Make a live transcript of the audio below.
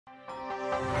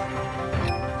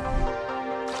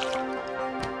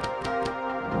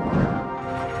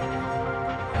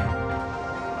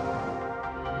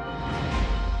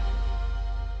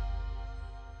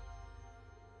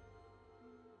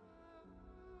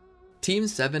Team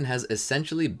 7 has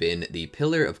essentially been the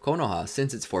pillar of Konoha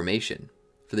since its formation.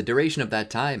 For the duration of that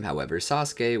time, however,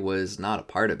 Sasuke was not a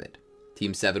part of it.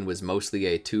 Team 7 was mostly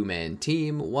a two-man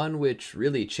team, one which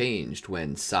really changed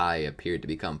when Sai appeared to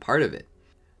become part of it.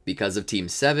 Because of Team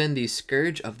 7, the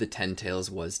Scourge of the Ten Tails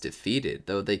was defeated,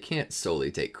 though they can't solely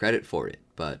take credit for it.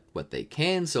 But what they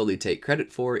can solely take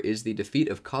credit for is the defeat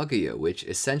of Kaguya, which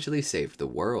essentially saved the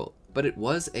world. But it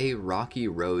was a rocky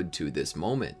road to this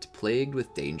moment, plagued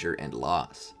with danger and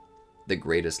loss. The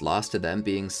greatest loss to them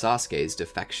being Sasuke's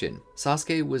defection.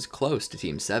 Sasuke was close to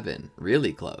Team 7,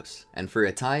 really close, and for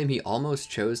a time he almost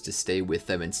chose to stay with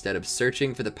them instead of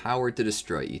searching for the power to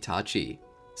destroy Itachi.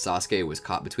 Sasuke was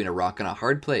caught between a rock and a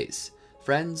hard place,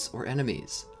 friends or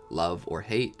enemies, love or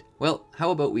hate. Well,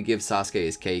 how about we give Sasuke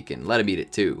his cake and let him eat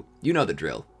it too? You know the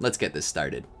drill, let's get this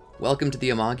started. Welcome to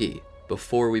the Amagi.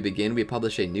 Before we begin, we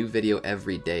publish a new video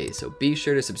every day, so be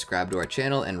sure to subscribe to our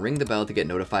channel and ring the bell to get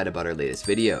notified about our latest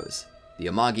videos. The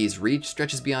Amagi's reach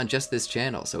stretches beyond just this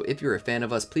channel, so if you're a fan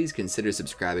of us, please consider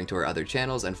subscribing to our other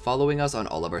channels and following us on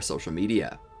all of our social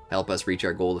media. Help us reach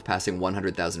our goal of passing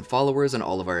 100,000 followers on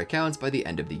all of our accounts by the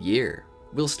end of the year.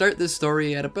 We'll start this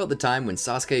story at about the time when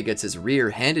Sasuke gets his rear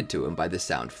handed to him by the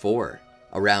Sound 4.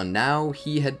 Around now,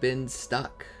 he had been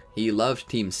stuck. He loved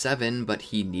Team 7, but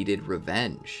he needed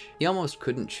revenge. He almost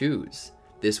couldn't choose.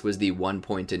 This was the one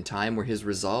point in time where his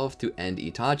resolve to end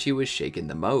Itachi was shaken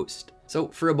the most. So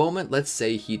for a moment, let's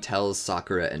say he tells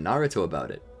Sakura and Naruto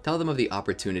about it. Tell them of the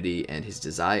opportunity and his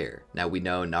desire. Now we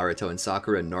know Naruto and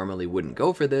Sakura normally wouldn't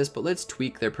go for this, but let's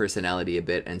tweak their personality a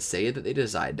bit and say that they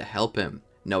decide to help him.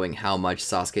 Knowing how much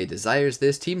Sasuke desires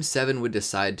this, Team 7 would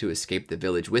decide to escape the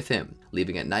village with him.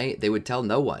 Leaving at night, they would tell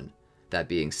no one. That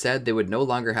being said, they would no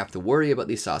longer have to worry about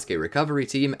the Sasuke recovery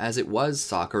team, as it was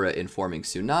Sakura informing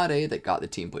Tsunade that got the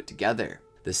team put together.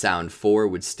 The Sound 4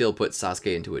 would still put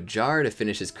Sasuke into a jar to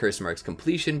finish his curse mark's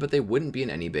completion, but they wouldn't be in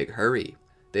any big hurry.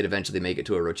 They'd eventually make it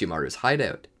to Orochimaru's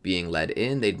hideout. Being led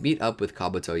in, they'd meet up with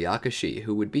Kabuto Yakashi,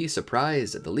 who would be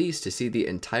surprised at the least to see the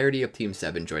entirety of Team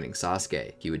 7 joining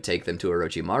Sasuke. He would take them to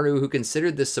Orochimaru, who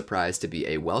considered this surprise to be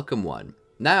a welcome one.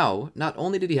 Now, not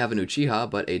only did he have an Uchiha,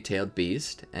 but a tailed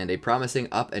beast, and a promising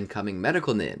up-and-coming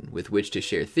medical nin, with which to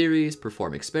share theories,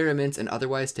 perform experiments, and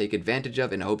otherwise take advantage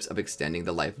of in hopes of extending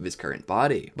the life of his current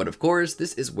body. But of course,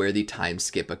 this is where the time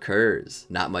skip occurs.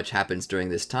 Not much happens during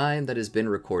this time that has been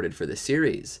recorded for the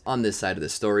series. On this side of the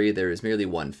story, there is merely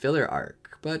one filler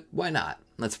arc, but why not?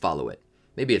 Let's follow it.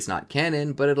 Maybe it's not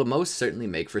canon, but it'll most certainly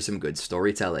make for some good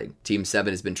storytelling. Team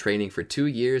 7 has been training for 2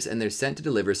 years, and they're sent to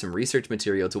deliver some research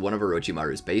material to one of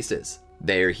Orochimaru's bases.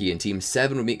 There, he and Team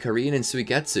 7 would meet Karin and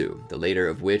Suigetsu, the later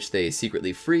of which they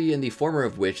secretly free and the former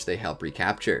of which they help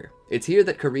recapture. It's here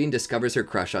that Karin discovers her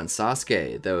crush on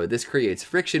Sasuke, though this creates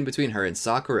friction between her and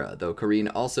Sakura, though Karin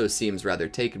also seems rather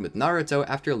taken with Naruto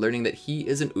after learning that he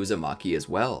is an Uzumaki as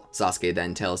well. Sasuke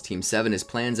then tells Team 7 his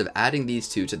plans of adding these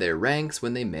two to their ranks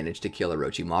when they manage to kill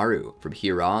Orochimaru. From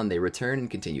here on, they return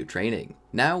and continue training.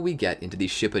 Now we get into the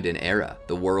Shippuden era.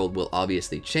 The world will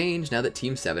obviously change now that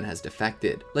Team 7 has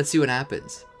defected. Let's see what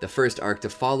happens. The first arc to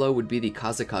follow would be the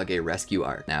Kazekage rescue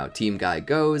arc. Now, Team Guy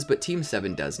goes, but Team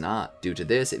 7 does not. Due to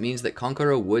this, it means that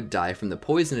Kankuro would die from the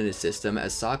poison in his system,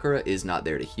 as Sakura is not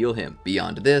there to heal him.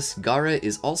 Beyond this, Gaara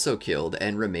is also killed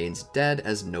and remains dead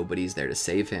as nobody's there to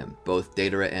save him. Both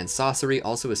Deidara and Sasori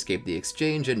also escape the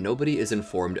exchange, and nobody is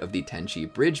informed of the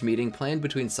Tenchi bridge meeting planned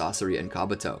between Sasori and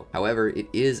Kabuto. However, it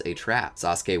is a trap.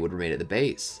 Sasuke would remain at the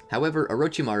base. However,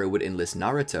 Orochimaru would enlist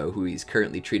Naruto, who he's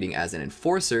currently treating as an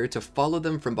enforcer, to follow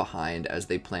them from behind as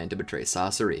they plan to betray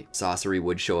Sasori. Sasori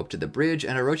would show up to the bridge,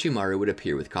 and Orochimaru would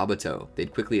appear with Kabuto.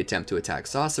 They'd quickly attempt to attack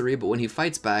Sasori, but when he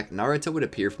fights back, Naruto would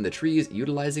appear from the trees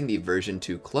utilizing the version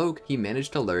 2 cloak he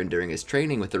managed to learn during his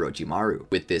training with Orochimaru.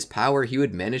 With this power, he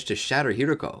would manage to shatter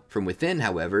Hiroko. From within,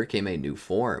 however, came a new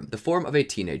form, the form of a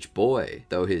teenage boy,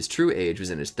 though his true age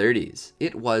was in his 30s.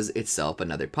 It was itself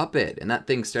another puppet, and that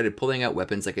thing started pulling out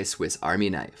weapons like a Swiss army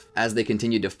knife. As they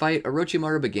continued to fight,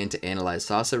 Orochimaru began to analyze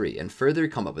Sasori and further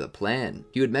come up with a plan.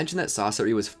 He would mention that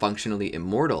Sasori was functionally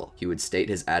immortal. He would state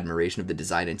his admiration of the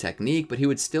design and technique, but he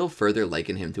would still further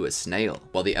liken him to a snail.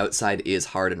 While the outside is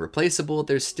hard and replaceable,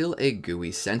 there's still a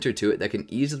gooey center to it that can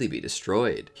easily be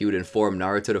destroyed. He would inform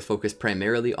Naruto to focus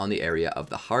primarily on the area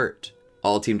of the heart.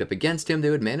 All teamed up against him,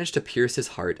 they would manage to pierce his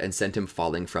heart and send him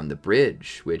falling from the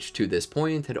bridge, which to this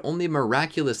point had only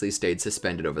miraculously stayed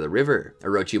suspended over the river.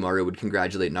 Orochimaru would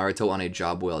congratulate Naruto on a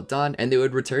job well done, and they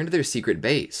would return to their secret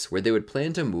base, where they would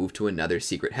plan to move to another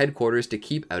secret headquarters to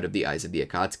keep out of the eyes of the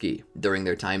Akatsuki. During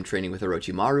their time training with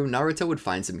Orochimaru, Naruto would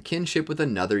find some kinship with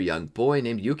another young boy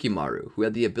named Yukimaru, who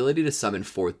had the ability to summon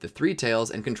forth the Three Tails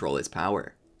and control its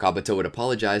power. Kabuto would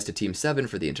apologize to Team 7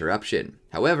 for the interruption.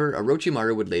 However,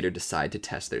 Orochimaru would later decide to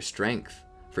test their strength.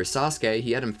 For Sasuke,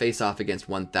 he had him face off against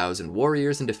 1,000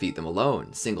 warriors and defeat them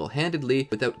alone, single-handedly,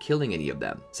 without killing any of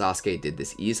them. Sasuke did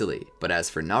this easily. But as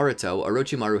for Naruto,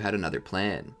 Orochimaru had another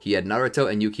plan. He had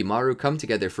Naruto and Yukimaru come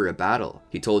together for a battle.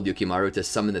 He told Yukimaru to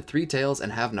summon the Three Tails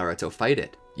and have Naruto fight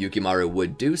it. Yukimaru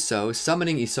would do so,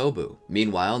 summoning Isobu.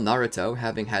 Meanwhile, Naruto,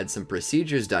 having had some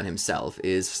procedures done himself,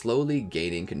 is slowly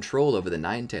gaining control over the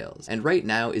Nine Tails, and right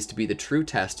now is to be the true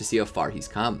test to see how far he's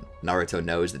come. Naruto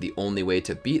knows that the only way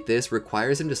to beat this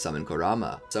requires him to summon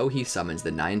Kurama, so he summons the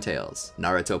Nine Tails.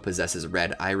 Naruto possesses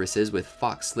red irises with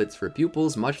fox slits for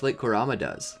pupils, much like Kurama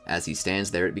does. As he stands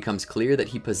there, it becomes clear that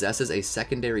he possesses a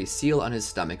secondary seal on his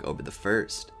stomach over the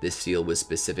first. This seal was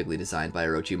specifically designed by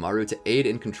Orochimaru to aid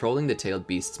in controlling the tailed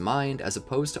beast's mind as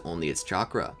opposed to only its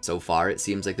chakra. So far, it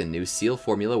seems like the new seal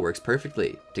formula works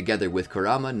perfectly. Together with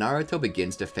Kurama, Naruto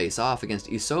begins to face off against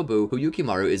Isobu, who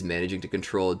Yukimaru is managing to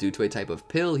control due to a type of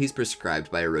pill he's prescribed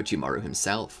by Orochimaru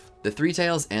himself. The Three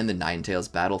Tails and the Nine Tails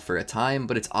battle for a time,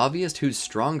 but it's obvious who's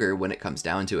stronger when it comes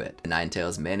down to it. The Nine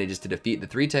Tails manages to defeat the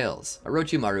Three Tails.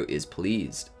 Orochimaru is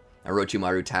pleased.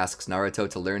 Orochimaru tasks Naruto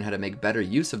to learn how to make better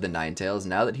use of the Nine Tails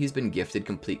now that he's been gifted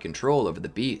complete control over the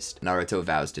beast. Naruto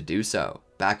vows to do so.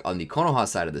 Back on the Konoha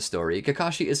side of the story,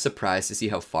 Kakashi is surprised to see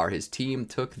how far his team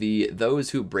took the "those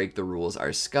who break the rules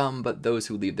are scum, but those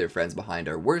who leave their friends behind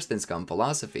are worse than scum"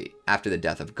 philosophy. After the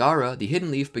death of Gaara, the Hidden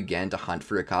Leaf began to hunt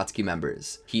for Akatsuki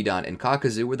members. Hidan and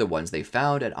Kakuzu were the ones they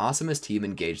found, and Asuma's team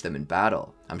engaged them in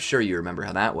battle. I'm sure you remember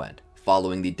how that went.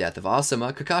 Following the death of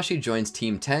Asuma, Kakashi joins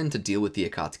Team 10 to deal with the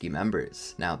Akatsuki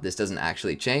members. Now, this doesn't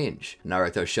actually change.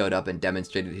 Naruto showed up and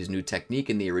demonstrated his new technique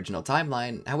in the original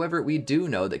timeline. However, we do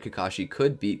know that Kakashi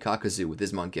could beat Kakuzu with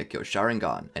his Mangekyo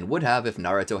Sharingan, and would have if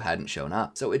Naruto hadn't shown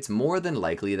up. So it's more than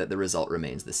likely that the result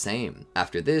remains the same.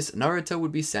 After this, Naruto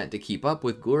would be sent to keep up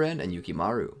with Guren and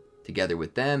Yukimaru. Together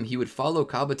with them, he would follow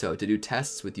Kabuto to do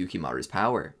tests with Yukimaru's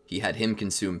power. He had him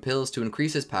consume pills to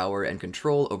increase his power and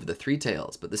control over the Three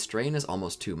Tails, but the strain is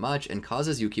almost too much and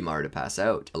causes Yukimaru to pass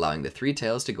out, allowing the Three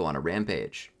Tails to go on a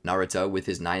rampage. Naruto, with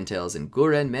his Nine Tails and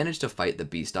Guren, managed to fight the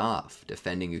beast off,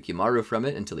 defending Yukimaru from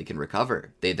it until he can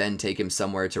recover. They then take him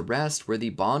somewhere to rest, where the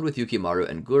bond with Yukimaru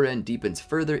and Guren deepens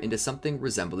further into something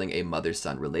resembling a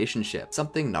mother-son relationship,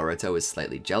 something Naruto is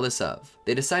slightly jealous of.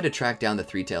 They decide to track down the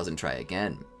Three Tails and try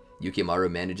again. Yukimaru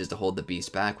manages to hold the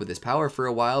beast back with his power for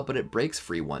a while, but it breaks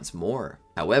free once more.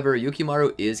 However,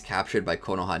 Yukimaru is captured by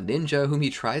Konoha ninja, whom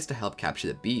he tries to help capture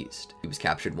the beast. He was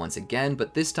captured once again,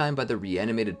 but this time by the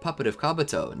reanimated puppet of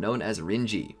Kabuto, known as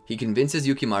Rinji. He convinces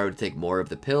Yukimaru to take more of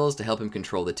the pills to help him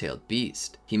control the tailed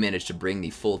beast. He managed to bring the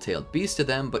full-tailed beast to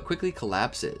them, but quickly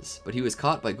collapses, but he was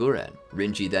caught by Guren.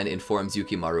 Rinji then informs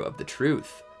Yukimaru of the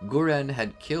truth. Guren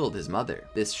had killed his mother.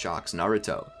 This shocks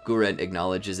Naruto. Guren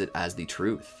acknowledges it as the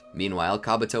truth. Meanwhile,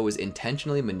 Kabuto was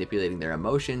intentionally manipulating their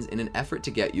emotions in an effort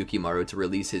to get Yukimaru to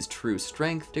release his true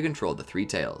strength to control the Three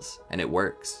Tails. And it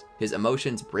works. His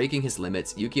emotions breaking his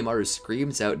limits, Yukimaru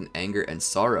screams out in anger and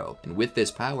sorrow, and with this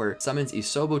power, summons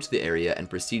Isobu to the area and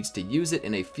proceeds to use it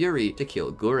in a fury to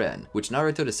kill Guren, which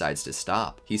Naruto decides to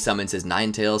stop. He summons his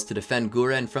Nine Tails to defend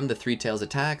Guren from the Three Tails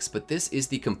attacks, but this is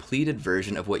the completed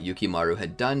version of what Yukimaru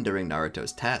had done during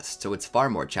Naruto's test, so it's far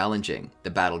more challenging.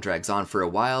 The battle drags on for a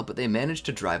while, but they manage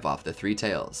to drive off the Three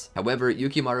Tails. However,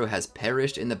 Yukimaru has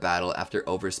perished in the battle after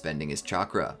overspending his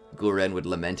chakra. Guren would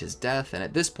lament his death, and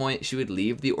at this point, she would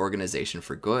leave the organization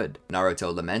for good.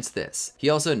 Naruto laments this. He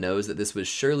also knows that this was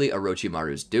surely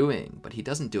Orochimaru's doing, but he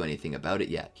doesn't do anything about it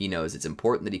yet. He knows it's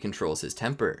important that he controls his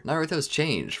temper. Naruto's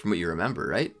changed from what you remember,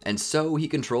 right? And so he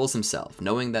controls himself,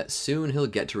 knowing that soon he'll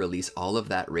get to release all of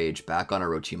that rage back on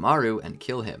Orochimaru and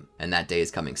kill him. And that day is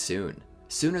coming soon.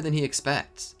 Sooner than he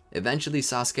expects. Eventually,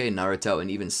 Sasuke, Naruto,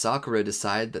 and even Sakura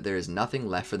decide that there is nothing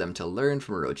left for them to learn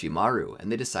from Orochimaru,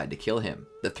 and they decide to kill him.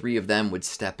 The three of them would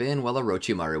step in while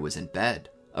Orochimaru was in bed.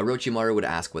 Orochimaru would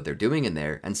ask what they're doing in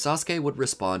there, and Sasuke would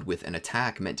respond with an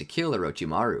attack meant to kill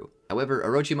Orochimaru. However,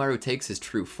 Orochimaru takes his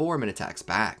true form and attacks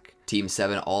back. Team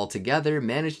 7 all together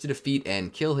manage to defeat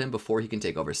and kill him before he can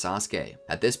take over Sasuke.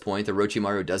 At this point,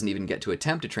 Orochimaru doesn't even get to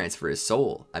attempt to transfer his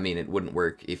soul. I mean, it wouldn't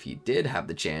work if he did have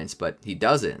the chance, but he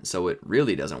doesn't, so it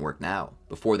really doesn't work now.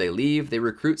 Before they leave, they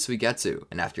recruit Suigetsu,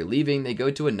 and after leaving, they go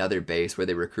to another base where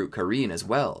they recruit Karin as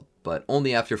well, but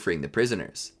only after freeing the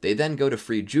prisoners. They then go to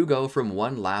free Jugo from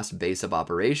one last base of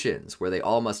operations, where they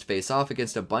all must face off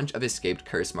against a bunch of escaped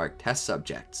curse-marked test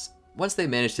subjects. Once they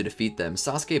manage to defeat them,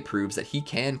 Sasuke proves that he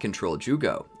can control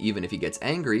Jugo, even if he gets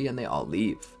angry, and they all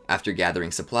leave. After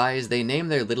gathering supplies, they name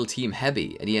their little team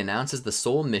Hebi, and he announces the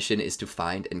sole mission is to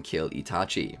find and kill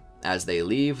Itachi. As they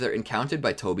leave, they're encountered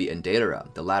by Tobi and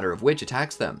Deidara, the latter of which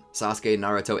attacks them. Sasuke,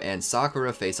 Naruto, and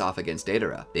Sakura face off against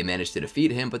Deidara. They manage to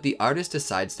defeat him, but the artist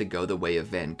decides to go the way of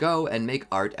Van Gogh and make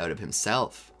art out of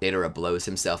himself. Deidara blows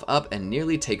himself up and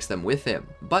nearly takes them with him,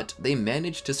 but they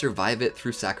manage to survive it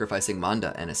through sacrificing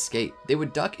Manda and escape. They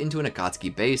would duck into an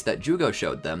Akatsuki base that Jugo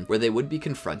showed them, where they would be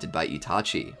confronted by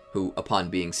Itachi, who, upon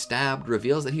being stabbed,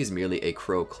 reveals that he's merely a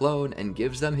Crow clone and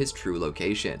gives them his true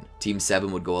location. Team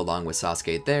 7 would go along with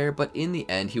Sasuke there, but in the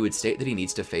end he would state that he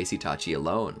needs to face Itachi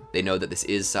alone. They know that this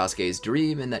is Sasuke's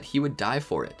dream and that he would die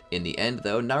for it. In the end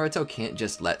though, Naruto can't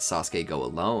just let Sasuke go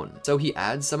alone, so he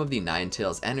adds some of the Nine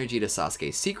Tails energy to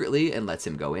Sasuke secretly and lets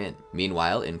him go in.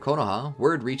 Meanwhile, in Konoha,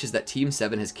 word reaches that Team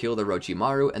 7 has killed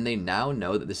Orochimaru and they now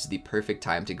know that this is the perfect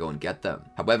time to go and get them.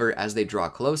 However, as they draw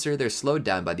closer, they're slowed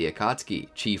down by the Akatsuki,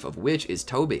 chief of which is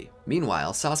Tobi.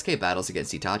 Meanwhile, Sasuke battles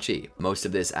against Itachi. Most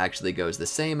of this actually goes the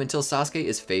same until Sasuke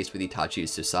is faced with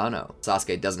Itachi's Susanoo.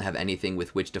 Sasuke doesn't have anything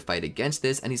with which to fight against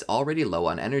this and he's already low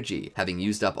on energy, having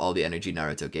used up all the energy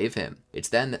Naruto gave him. It's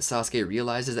then that Sasuke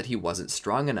realizes that he wasn't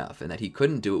strong enough and that he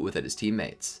couldn't do it without his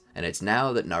teammates. And it's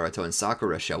now that Naruto and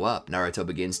Sakura show up. Naruto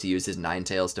begins to use his Nine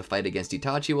Tails to fight against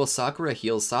Itachi while Sakura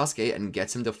heals Sasuke and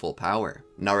gets him to full power.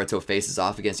 Naruto faces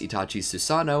off against Itachi's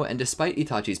Susanoo, and despite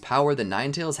Itachi's power, the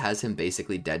Nine Tails has him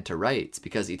basically dead to rights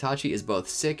because Itachi is both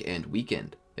sick and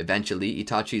weakened. Eventually,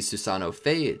 Itachi's Susanoo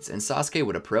fades and Sasuke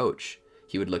would approach.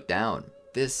 He would look down.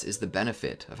 This is the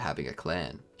benefit of having a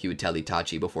clan, he would tell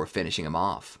Itachi before finishing him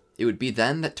off. It would be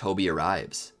then that Tobi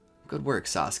arrives. Good work,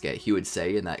 Sasuke, he would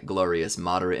say in that glorious,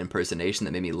 moderate impersonation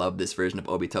that made me love this version of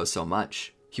Obito so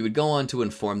much. He would go on to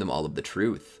inform them all of the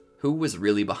truth. Who was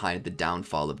really behind the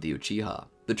downfall of the Uchiha?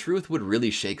 The truth would really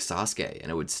shake Sasuke,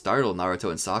 and it would startle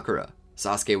Naruto and Sakura.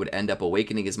 Sasuke would end up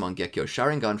awakening his Mangekyo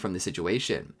Sharingan from the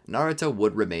situation. Naruto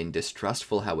would remain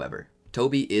distrustful, however.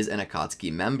 Tobi is an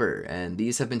Akatsuki member, and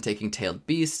these have been taking tailed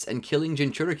beasts and killing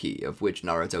Jinchuriki, of which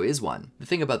Naruto is one. The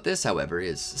thing about this, however,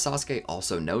 is Sasuke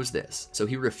also knows this, so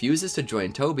he refuses to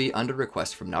join Tobi under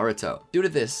request from Naruto. Due to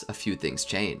this, a few things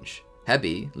change.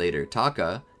 Hebi, later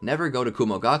Taka, never go to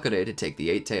Kumogakure to take the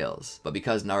Eight Tails, but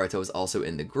because Naruto is also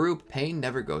in the group, Pain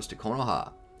never goes to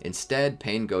Konoha. Instead,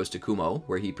 Pain goes to Kumo,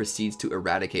 where he proceeds to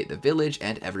eradicate the village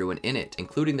and everyone in it,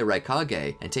 including the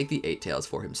Raikage, and take the Eight Tails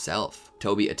for himself.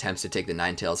 Tobi attempts to take the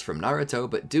Nine Tails from Naruto,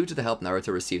 but due to the help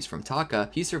Naruto receives from Taka,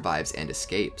 he survives and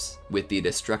escapes. With the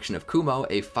destruction of Kumo,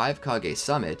 a 5 Kage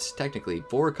summit, technically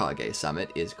 4 Kage summit,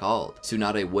 is called.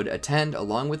 Tsunade would attend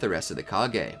along with the rest of the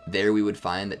Kage. There we would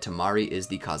find that Temari is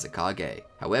the Kazekage.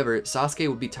 However, Sasuke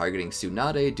would be targeting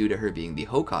Tsunade due to her being the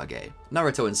Hokage.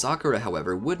 Naruto and Sakura,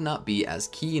 however, would not be as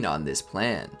keen on this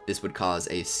plan. This would cause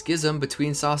a schism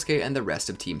between Sasuke and the rest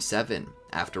of Team 7.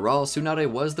 After all, Tsunade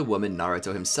was the woman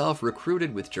Naruto himself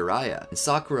recruited with Jiraiya, and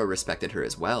Sakura respected her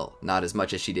as well. Not as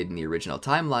much as she did in the original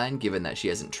timeline, given that she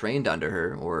hasn't trained under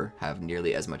her or have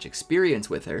nearly as much experience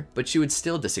with her, but she would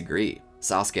still disagree.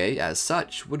 Sasuke, as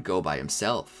such, would go by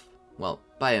himself. Well,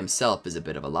 by himself is a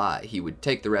bit of a lie. He would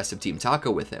take the rest of Team Taka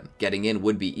with him. Getting in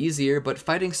would be easier, but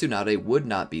fighting Tsunade would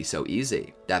not be so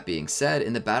easy. That being said,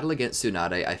 in the battle against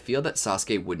Tsunade, I feel that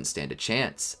Sasuke wouldn't stand a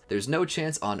chance. There's no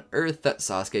chance on Earth that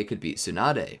Sasuke could beat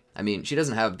Tsunade. I mean, she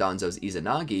doesn't have Danzo's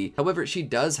Izanagi, however, she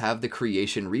does have the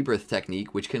creation rebirth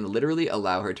technique, which can literally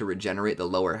allow her to regenerate the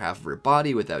lower half of her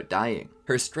body without dying.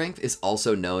 Her strength is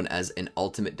also known as an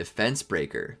ultimate defense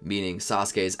breaker, meaning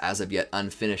Sasuke's as of yet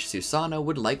unfinished Susanoo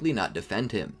would likely not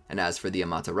defend him. And as for the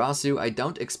Amaterasu, I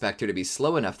don't expect her to be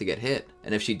slow enough to get hit.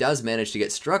 And if she does manage to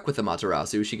get struck with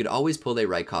Amaterasu, she could always pull a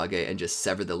Raikage and just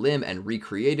sever the limb and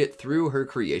recreate it through her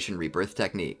creation rebirth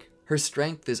technique. Her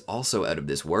strength is also out of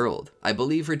this world. I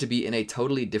believe her to be in a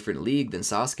totally different league than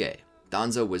Sasuke.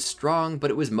 Danzo was strong,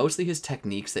 but it was mostly his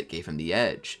techniques that gave him the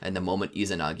edge, and the moment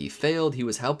Izanagi failed, he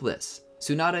was helpless.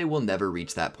 Tsunade will never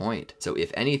reach that point, so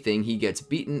if anything, he gets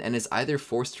beaten and is either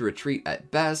forced to retreat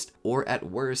at best, or at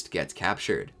worst gets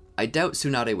captured. I doubt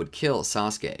Tsunade would kill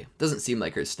Sasuke, doesn't seem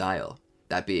like her style.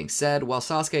 That being said, while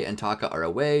Sasuke and Taka are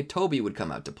away, Tobi would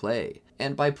come out to play.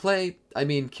 And by play, I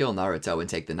mean kill Naruto and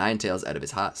take the Nine Tails out of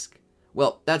his husk.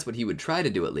 Well, that's what he would try to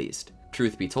do at least.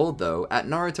 Truth be told though, at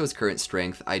Naruto's current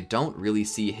strength, I don't really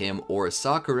see him or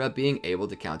Sakura being able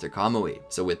to counter Kamui.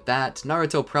 So with that,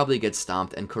 Naruto probably gets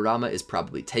stomped and Kurama is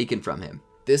probably taken from him.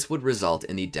 This would result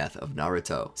in the death of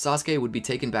Naruto. Sasuke would be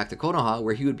taken back to Konoha,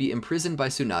 where he would be imprisoned by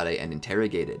Tsunade and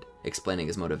interrogated, explaining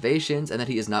his motivations and that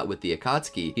he is not with the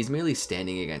Akatsuki, he's merely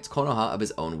standing against Konoha of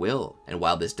his own will. And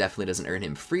while this definitely doesn't earn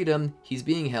him freedom, he's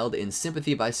being held in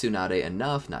sympathy by Tsunade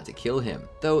enough not to kill him.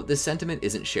 Though the sentiment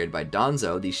isn't shared by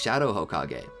Danzo, the Shadow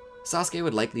Hokage. Sasuke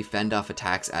would likely fend off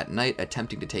attacks at night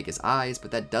attempting to take his eyes,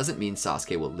 but that doesn't mean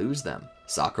Sasuke will lose them.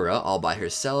 Sakura, all by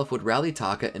herself, would rally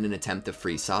Taka in an attempt to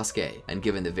free Sasuke, and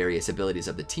given the various abilities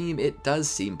of the team, it does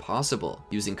seem possible.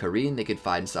 Using Karin, they could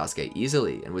find Sasuke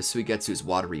easily, and with Suigetsu's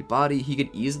watery body, he could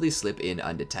easily slip in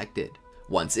undetected.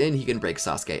 Once in, he can break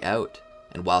Sasuke out.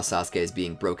 And while Sasuke is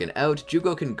being broken out,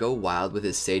 Jugo can go wild with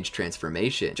his Sage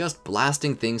transformation, just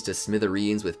blasting things to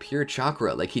smithereens with pure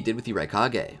chakra like he did with the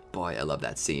Raikage. Boy, I love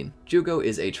that scene. Jugo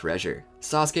is a treasure.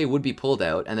 Sasuke would be pulled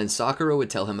out, and then Sakura would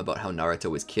tell him about how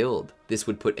Naruto was killed. This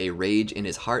would put a rage in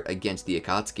his heart against the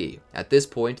Akatsuki. At this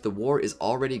point, the war is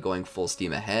already going full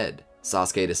steam ahead.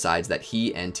 Sasuke decides that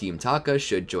he and Team Taka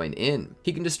should join in.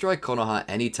 He can destroy Konoha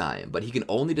anytime, but he can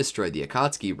only destroy the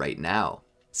Akatsuki right now.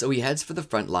 So he heads for the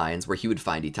front lines where he would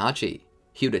find Itachi.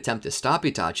 He would attempt to stop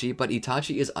Itachi, but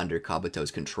Itachi is under Kabuto's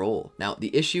control. Now,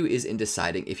 the issue is in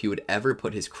deciding if he would ever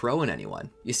put his crow in anyone.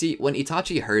 You see, when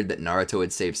Itachi heard that Naruto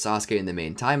had saved Sasuke in the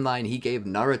main timeline, he gave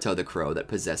Naruto the crow that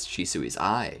possessed Shisui's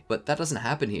eye. But that doesn't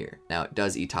happen here. Now,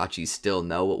 does Itachi still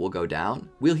know what will go down?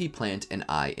 Will he plant an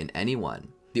eye in anyone?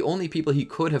 The only people he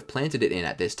could have planted it in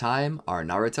at this time are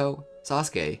Naruto,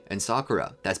 Sasuke, and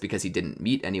Sakura. That's because he didn't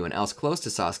meet anyone else close to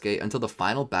Sasuke until the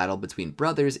final battle between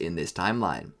brothers in this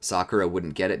timeline. Sakura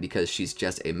wouldn't get it because she's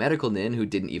just a medical nin who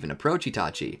didn't even approach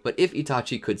Itachi, but if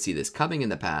Itachi could see this coming in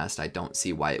the past, I don't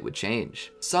see why it would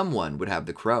change. Someone would have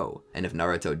the crow, and if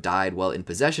Naruto died while in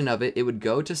possession of it, it would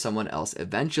go to someone else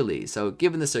eventually, so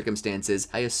given the circumstances,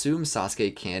 I assume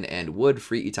Sasuke can and would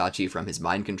free Itachi from his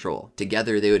mind control.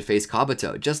 Together, they would face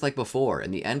Kabuto, just like before,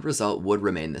 and the end result would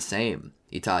remain the same.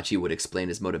 Itachi would explain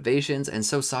his motivations, and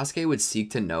so Sasuke would seek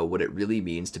to know what it really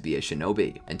means to be a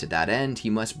shinobi. And to that end, he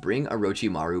must bring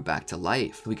Orochimaru back to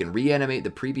life. We can reanimate the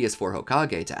previous 4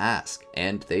 Hokage to ask,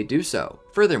 and they do so.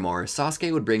 Furthermore,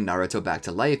 Sasuke would bring Naruto back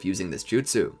to life using this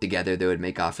jutsu. Together, they would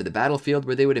make off for the battlefield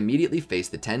where they would immediately face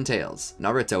the Ten Tails.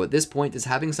 Naruto at this point is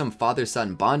having some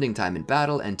father-son bonding time in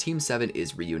battle, and Team 7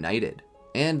 is reunited.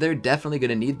 And they're definitely going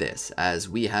to need this, as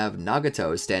we have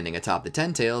Nagato standing atop the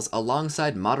Ten Tails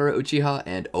alongside Madara Uchiha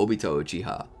and Obito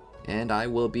Uchiha. And I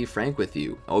will be frank with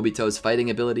you, Obito's fighting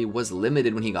ability was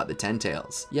limited when he got the Ten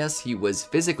Tails. Yes, he was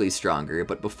physically stronger,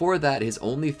 but before that his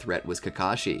only threat was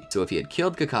Kakashi. So if he had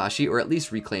killed Kakashi or at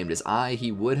least reclaimed his eye,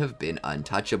 he would have been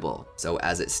untouchable. So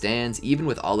as it stands, even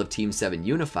with all of Team 7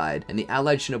 unified and the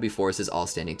allied shinobi forces all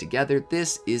standing together,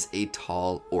 this is a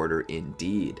tall order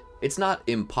indeed. It's not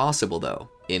impossible though.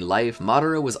 In life,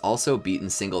 Madara was also beaten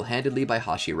single-handedly by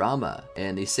Hashirama,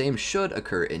 and the same should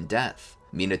occur in death.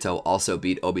 Minato also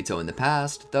beat Obito in the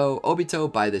past, though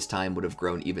Obito by this time would have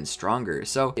grown even stronger,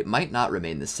 so it might not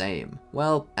remain the same.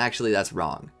 Well, actually that's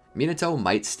wrong. Minato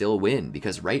might still win,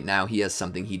 because right now he has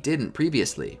something he didn't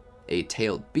previously. A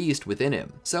tailed beast within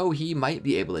him, so he might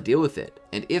be able to deal with it.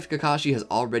 And if Kakashi has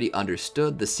already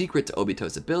understood the secret to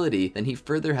Obito's ability, then he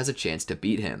further has a chance to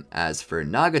beat him. As for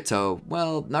Nagato,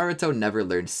 well, Naruto never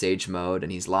learned Sage Mode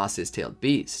and he's lost his tailed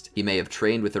beast. He may have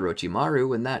trained with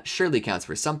Orochimaru and that surely counts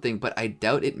for something, but I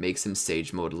doubt it makes him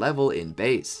Sage Mode level in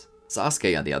base.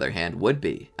 Sasuke, on the other hand, would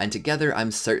be, and together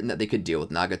I'm certain that they could deal with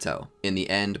Nagato. In the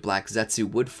end, Black Zetsu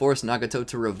would force Nagato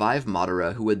to revive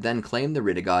Madara, who would then claim the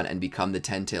Rinnegan and become the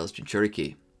Ten Tails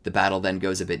Jinchuriki. The battle then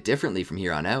goes a bit differently from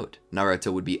here on out.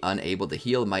 Naruto would be unable to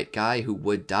heal Might Guy, who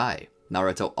would die.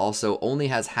 Naruto also only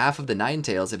has half of the Nine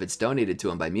Tails if it's donated to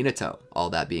him by Minato. All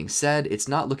that being said, it's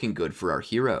not looking good for our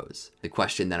heroes. The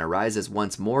question then arises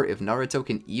once more if Naruto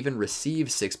can even receive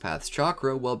Six Paths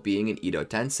Chakra while being an Edo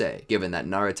Tensei. Given that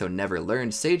Naruto never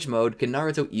learned Sage Mode, can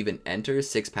Naruto even enter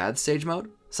Six Paths Sage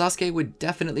Mode? Sasuke would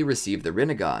definitely receive the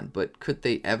Rinnegan, but could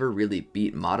they ever really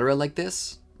beat Madara like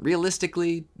this?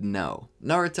 Realistically, no.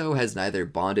 Naruto has neither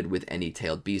bonded with any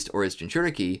tailed beast or his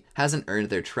Jinchuriki, hasn't earned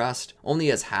their trust, only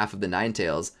has half of the Nine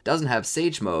Tails, doesn't have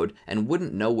Sage Mode, and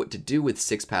wouldn't know what to do with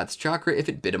Six Paths Chakra if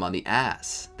it bit him on the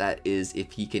ass. That is,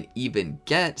 if he can even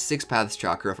get Six Paths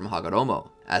Chakra from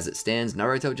Hagoromo. As it stands,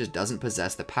 Naruto just doesn't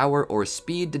possess the power or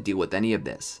speed to deal with any of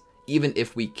this. Even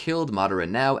if we killed Madara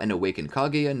now and awakened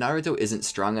Kaguya, Naruto isn't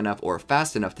strong enough or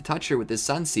fast enough to touch her with his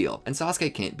Sun Seal, and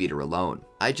Sasuke can't beat her alone.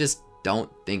 I just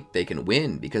don't think they can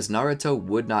win because Naruto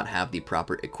would not have the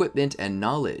proper equipment and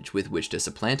knowledge with which to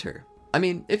supplant her. I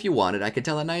mean, if you wanted, I could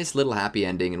tell a nice little happy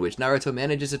ending in which Naruto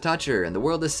manages to touch her and the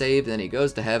world is saved and then he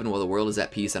goes to heaven while the world is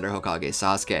at peace under Hokage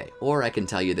Sasuke. Or I can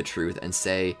tell you the truth and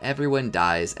say everyone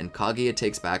dies and Kaguya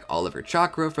takes back all of her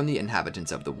chakra from the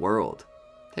inhabitants of the world.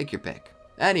 Take your pick.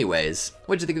 Anyways,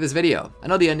 what'd you think of this video? I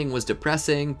know the ending was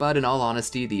depressing, but in all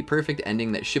honesty, the perfect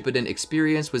ending that Shippuden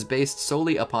experienced was based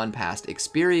solely upon past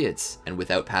experience. And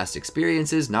without past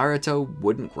experiences, Naruto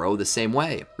wouldn't grow the same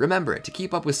way. Remember, to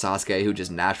keep up with Sasuke, who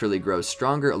just naturally grows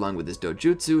stronger along with his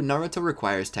dojutsu, Naruto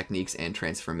requires techniques and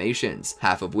transformations,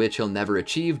 half of which he'll never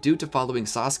achieve due to following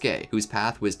Sasuke, whose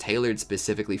path was tailored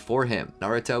specifically for him.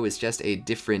 Naruto is just a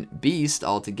different beast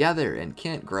altogether and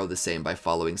can't grow the same by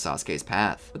following Sasuke's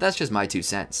path. But that's just my 2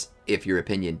 cents. If your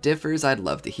opinion differs, I'd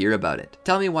love to hear about it.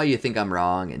 Tell me why you think I'm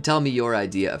wrong, and tell me your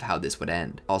idea of how this would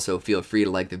end. Also, feel free to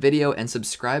like the video and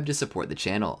subscribe to support the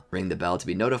channel. Ring the bell to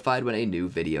be notified when a new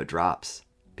video drops.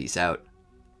 Peace out.